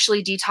to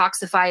actually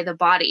detoxify the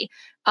body.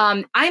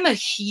 I'm a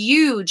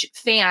huge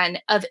fan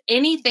of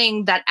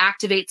anything that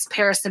activates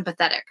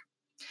parasympathetic.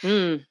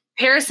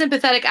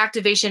 Parasympathetic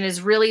activation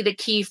is really the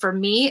key for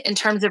me in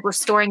terms of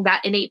restoring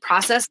that innate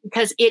process,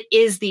 because it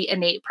is the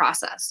innate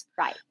process.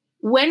 Right.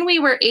 When we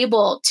were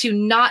able to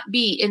not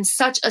be in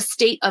such a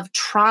state of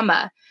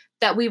trauma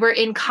that we were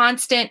in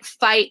constant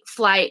fight,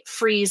 flight,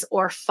 freeze,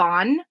 or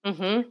fawn,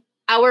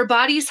 our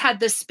bodies had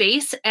the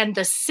space and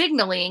the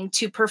signaling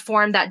to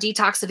perform that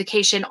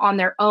detoxification on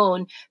their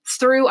own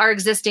through our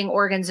existing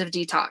organs of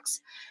detox.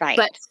 Right.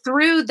 But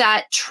through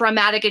that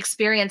traumatic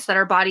experience that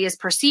our body is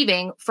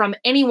perceiving from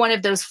any one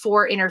of those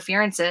 4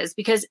 interferences,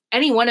 because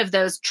any one of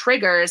those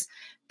triggers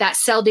that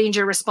cell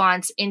danger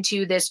response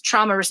into this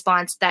trauma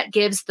response that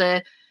gives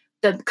the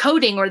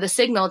coding or the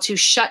signal to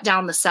shut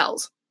down the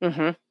cells.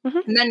 And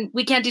then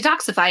we can't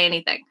detoxify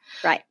anything.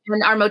 Right.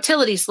 And our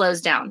motility slows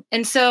down.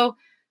 And so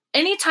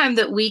anytime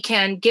that we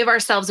can give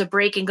ourselves a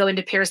break and go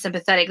into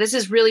parasympathetic, this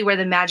is really where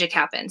the magic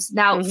happens.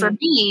 Now, for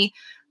me,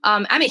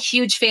 I'm a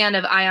huge fan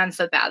of ion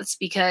foot baths,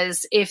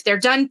 because if they're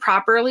done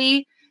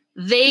properly,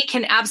 they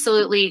can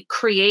absolutely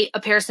create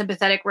a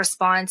parasympathetic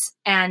response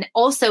and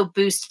also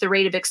boost the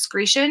rate of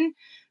excretion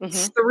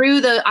through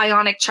the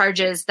ionic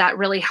charges that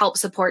really help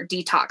support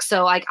detox.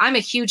 So I'm a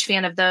huge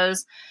fan of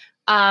those.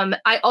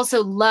 I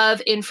also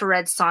love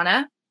infrared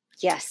sauna.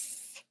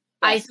 Yes.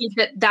 I think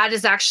that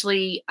is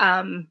actually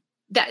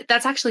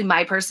that's actually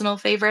my personal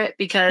favorite,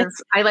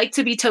 because I like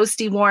to be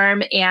toasty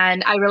warm,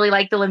 and I really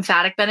like the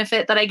lymphatic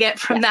benefit that I get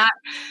from that.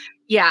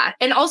 Yeah.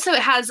 And also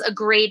it has a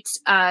great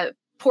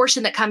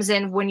portion that comes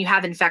in when you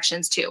have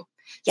infections too.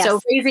 Yes. So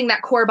raising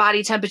that core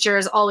body temperature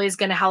is always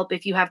going to help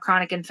if you have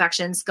chronic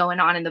infections going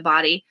on in the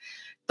body.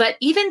 But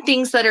even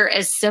things that are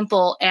as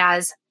simple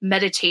as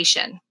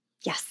meditation.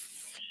 Yes.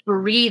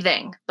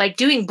 Breathing, like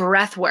doing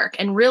breath work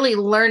and really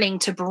learning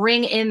to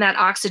bring in that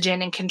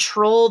oxygen and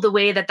control the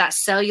way that that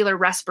cellular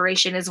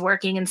respiration is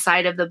working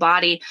inside of the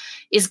body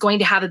is going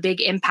to have a big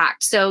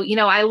impact. So,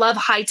 I love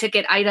high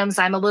ticket items.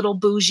 I'm a little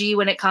bougie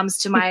when it comes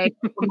to my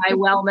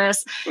wellness,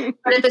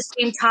 but at the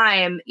same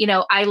time,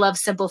 I love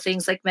simple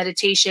things like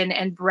meditation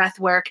and breath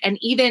work and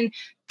even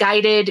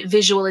guided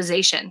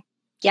visualization.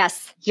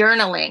 Yes.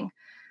 Journaling.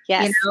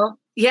 Yes.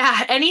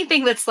 Yeah,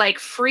 anything that's like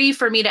free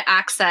for me to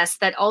access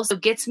that also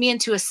gets me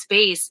into a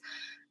space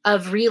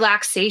of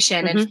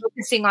relaxation and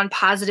focusing on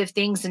positive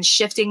things and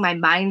shifting my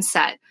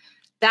mindset.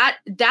 That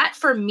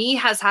for me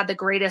has had the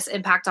greatest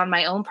impact on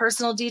my own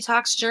personal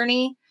detox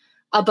journey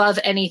above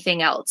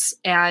anything else.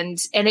 And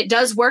it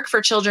does work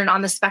for children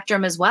on the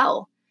spectrum as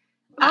well.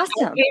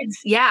 Awesome.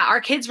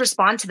 Our kids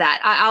respond to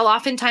that. I'll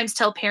oftentimes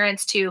tell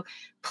parents to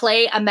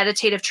play a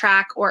meditative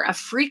track or a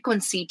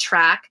frequency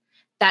track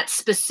that's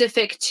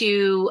specific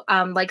to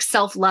like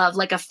self-love,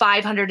 like a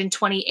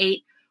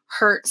 528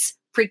 hertz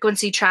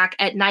frequency track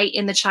at night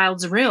in the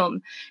child's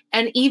room.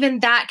 And even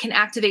that can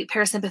activate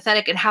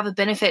parasympathetic and have a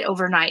benefit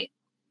overnight.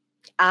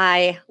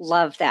 I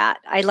love that.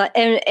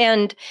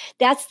 And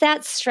that's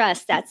that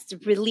stress, that's the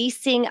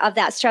releasing of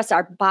that stress.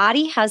 Our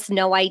body has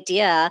no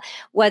idea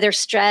whether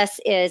stress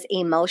is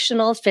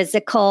emotional,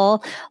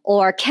 physical,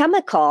 or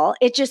chemical.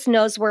 It just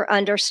knows we're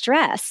under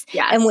stress.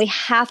 Yes. And we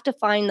have to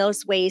find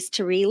those ways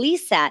to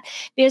release that,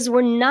 because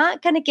we're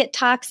not going to get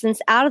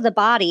toxins out of the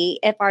body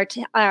if our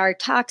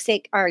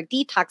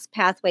detox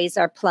pathways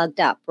are plugged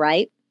up,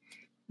 right?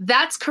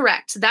 That's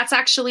correct. That's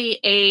actually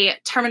a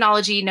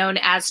terminology known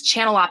as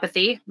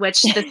channelopathy,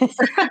 which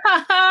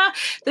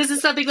this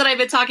is something that I've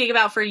been talking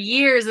about for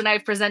years, and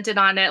I've presented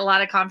on at a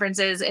lot of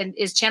conferences, and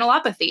is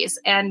channelopathies.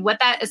 And what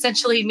that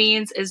essentially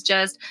means is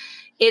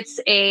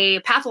it's a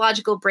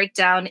pathological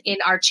breakdown in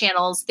our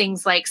channels,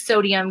 things like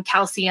sodium,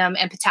 calcium,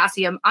 and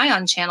potassium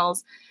ion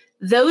channels.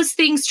 Those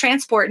things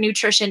transport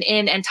nutrition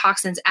in and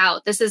toxins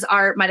out. This is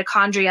our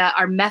mitochondria,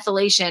 our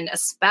methylation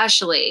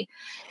especially,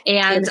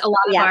 and a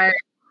lot of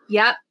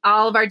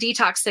all of our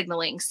detox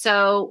signaling.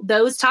 So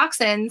those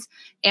toxins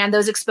and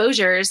those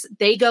exposures,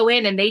 they go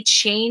in and they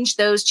change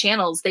those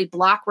channels. They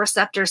block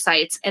receptor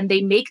sites and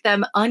they make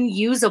them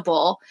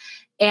unusable.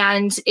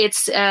 And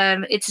it's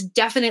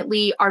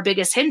definitely our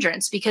biggest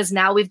hindrance, because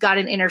now we've got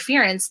an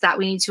interference that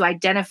we need to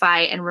identify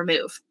and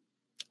remove.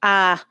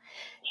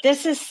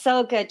 This is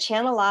so good.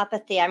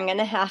 Channelopathy. I'm going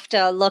to have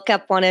to look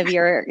up one of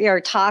your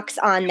talks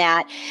on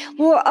that.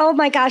 Well, oh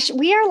my gosh,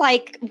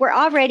 we're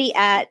already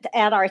at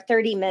our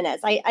 30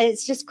 minutes.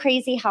 It's just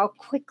crazy how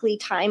quickly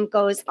time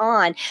goes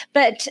on,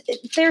 but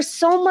there's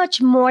so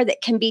much more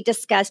that can be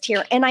discussed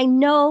here. And I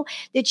know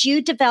that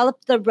you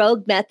developed the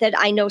Rogue Method.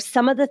 I know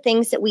some of the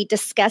things that we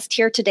discussed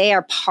here today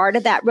are part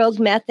of that Rogue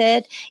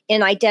Method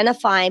in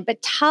identifying,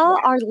 but tell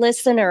our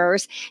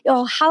listeners,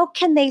 how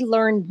can they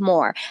learn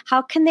more?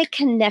 How can they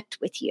connect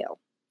with you?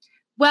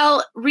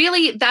 Well,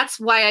 really, that's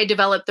why I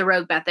developed the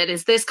Rogue Method,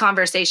 is this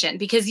conversation,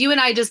 because you and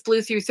I just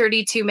blew through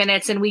 32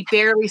 minutes and we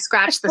barely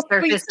scratched the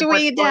surface of what's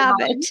going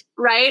on,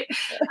 right?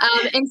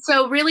 And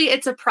so really,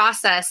 it's a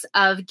process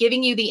of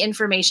giving you the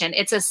information.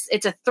 It's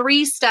a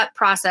 3-step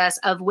process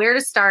of where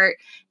to start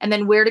and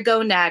then where to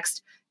go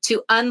next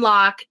to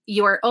unlock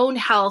your own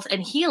health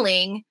and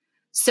healing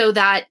so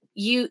that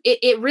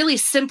it really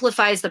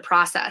simplifies the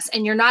process,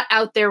 and you're not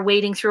out there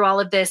wading through all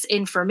of this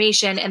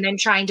information and then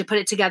trying to put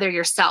it together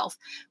yourself.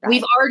 Right.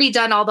 We've already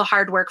done all the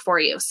hard work for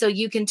you. So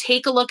you can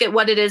take a look at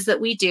what it is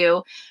that we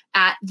do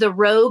at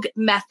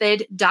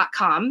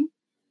theroguemethod.com.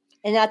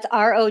 And that's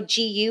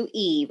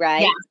ROGUE,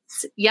 right?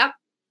 Yes. Yep.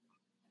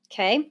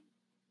 Okay.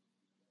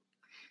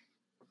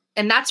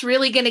 And that's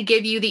really going to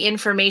give you the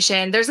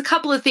information. There's a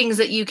couple of things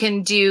that you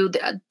can do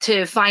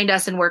to find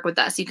us and work with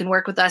us. You can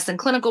work with us in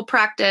clinical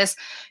practice.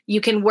 You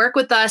can work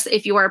with us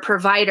if you are a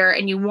provider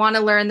and you want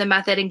to learn the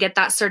method and get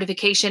that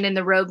certification in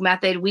the Rogue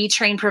Method. We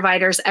train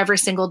providers every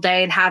single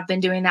day and have been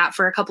doing that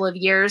for a couple of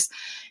years.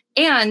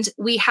 And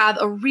we have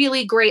a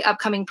really great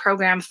upcoming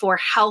program for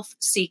health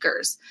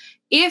seekers.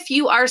 If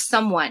you are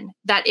someone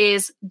that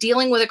is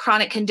dealing with a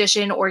chronic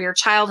condition or your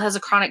child has a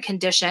chronic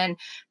condition,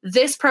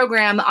 this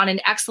program on an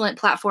excellent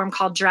platform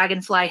called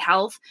Dragonfly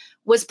Health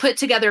was put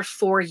together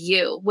for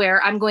you, where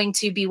I'm going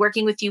to be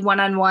working with you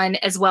one-on-one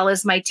as well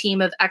as my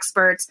team of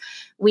experts.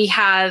 We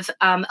have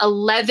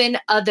 11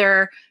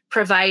 other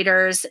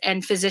providers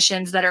and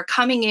physicians that are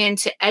coming in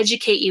to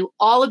educate you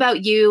all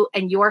about you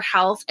and your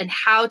health and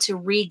how to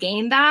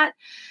regain that,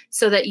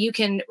 so that you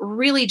can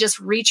really just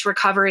reach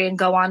recovery and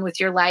go on with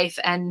your life.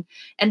 And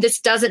this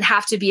doesn't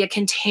have to be a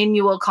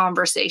continual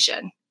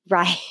conversation.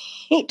 Right,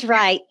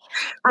 right.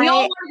 We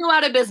all want to go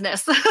out of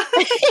business.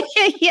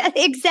 Yeah,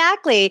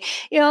 exactly.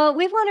 We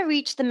want to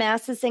reach the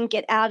masses and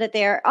get out of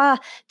there.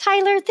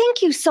 Tyler,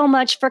 thank you so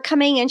much for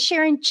coming and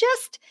sharing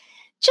just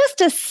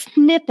a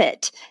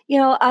snippet,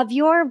 of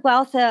your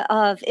wealth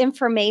of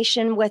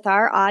information with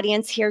our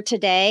audience here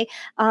today.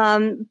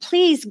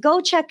 Please go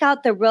check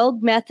out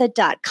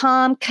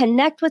theroguemethod.com,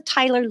 connect with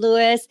Tyler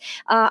Lewis.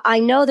 I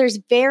know there's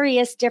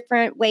various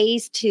different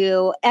ways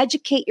to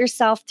educate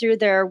yourself through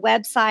their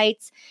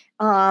websites.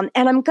 And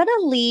I'm going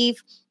to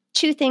leave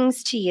two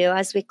things to you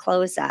as we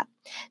close up.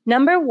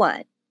 Number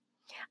one,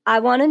 I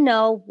want to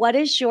know, what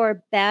is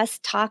your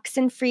best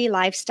toxin-free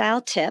lifestyle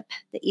tip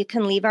that you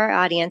can leave our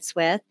audience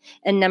with?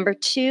 And number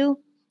two,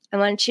 I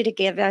want you to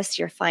give us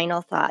your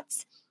final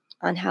thoughts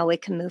on how we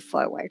can move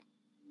forward.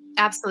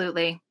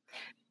 Absolutely.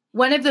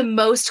 One of the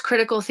most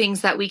critical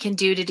things that we can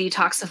do to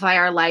detoxify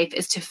our life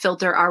is to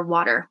filter our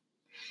water.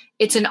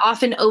 It's an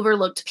often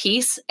overlooked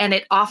piece, and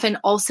it often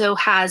also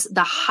has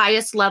the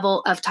highest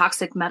level of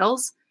toxic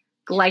metals,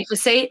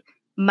 glyphosate,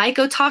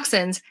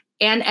 mycotoxins,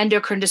 and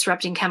endocrine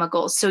disrupting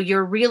chemicals. So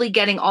you're really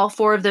getting all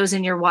four of those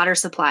in your water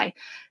supply.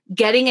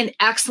 Getting an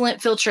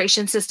excellent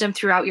filtration system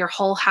throughout your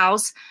whole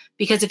house,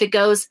 because if it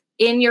goes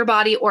in your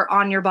body or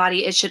on your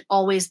body, it should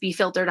always be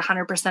filtered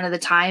 100% of the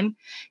time,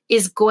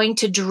 is going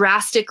to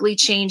drastically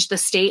change the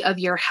state of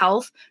your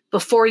health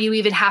before you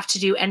even have to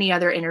do any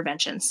other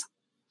interventions.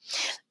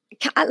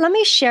 Let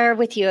me share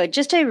with you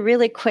just a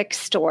really quick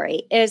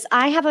story.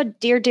 I have a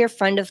dear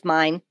friend of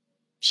mine.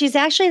 She's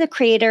actually the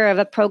creator of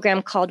a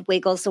program called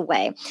Wiggles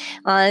Away.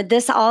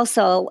 This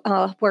also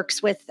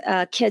works with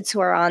kids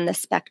who are on the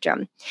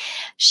spectrum.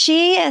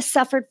 She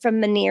suffered from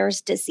Meniere's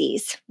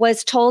disease,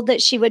 was told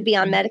that she would be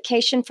on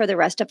medication for the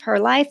rest of her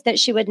life, that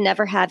she would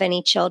never have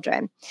any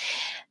children.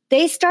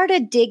 They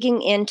started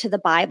digging into the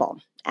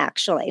Bible,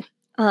 actually.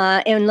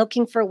 And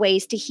looking for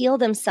ways to heal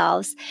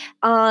themselves.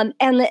 And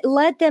it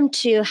led them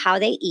to how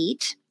they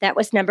eat. That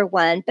was number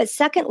one. But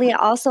secondly, it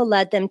also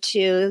led them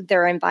to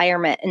their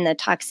environment and the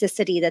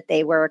toxicity that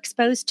they were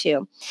exposed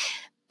to.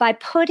 By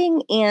putting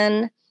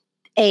in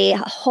a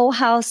whole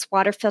house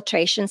water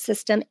filtration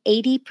system,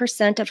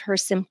 80% of her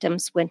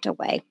symptoms went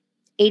away.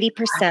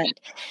 80%.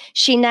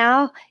 She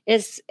now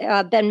has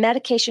been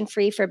medication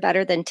free for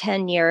better than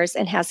 10 years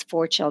and has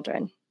 4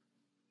 children.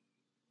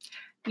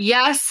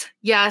 Yes,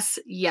 yes,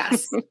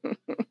 yes.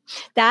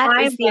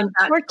 That is the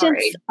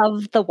importance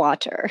of the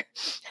water.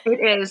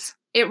 It is.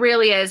 It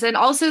really is. And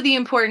also the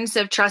importance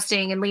of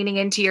trusting and leaning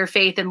into your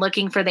faith and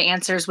looking for the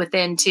answers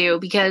within too,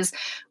 because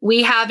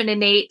we have an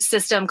innate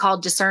system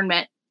called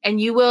discernment, and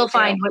you will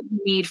find what you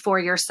need for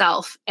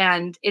yourself.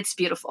 And it's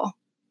beautiful.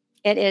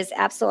 It is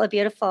absolutely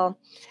beautiful.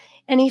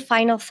 Any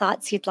final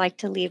thoughts you'd like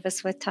to leave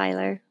us with,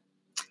 Tyler?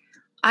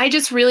 I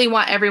just really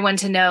want everyone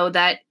to know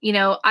that,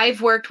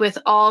 I've worked with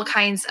all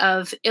kinds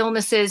of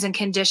illnesses and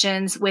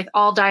conditions with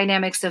all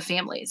dynamics of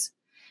families.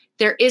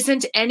 There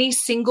isn't any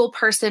single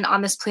person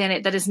on this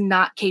planet that is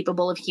not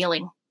capable of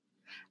healing.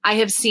 I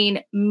have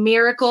seen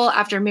miracle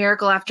after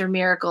miracle after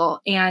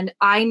miracle, and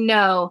I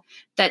know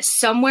that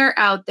somewhere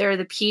out there,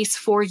 the piece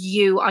for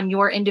you on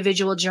your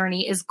individual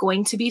journey is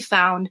going to be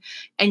found,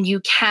 and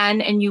you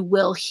can and you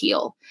will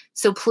heal.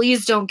 So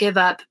please don't give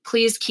up.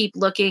 Please keep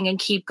looking and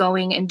keep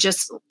going, and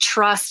just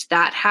trust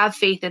that. Have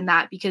faith in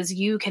that, because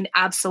you can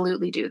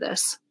absolutely do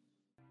this.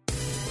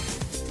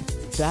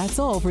 That's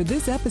all for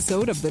this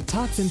episode of The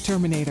Toxin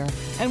Terminator,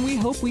 and we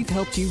hope we've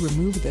helped you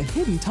remove the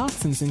hidden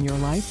toxins in your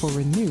life for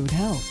renewed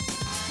health.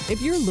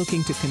 If you're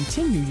looking to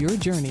continue your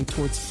journey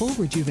towards full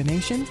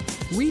rejuvenation,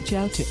 reach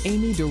out to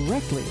Amy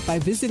directly by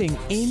visiting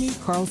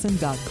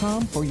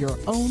amycarlson.com for your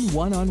own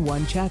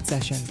one-on-one chat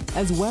session,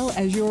 as well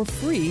as your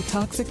free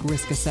toxic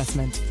risk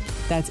assessment.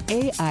 That's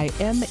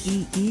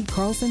AIMEE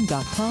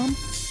Carlson.com.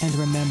 And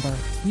remember,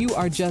 you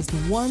are just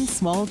one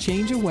small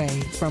change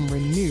away from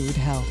renewed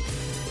health.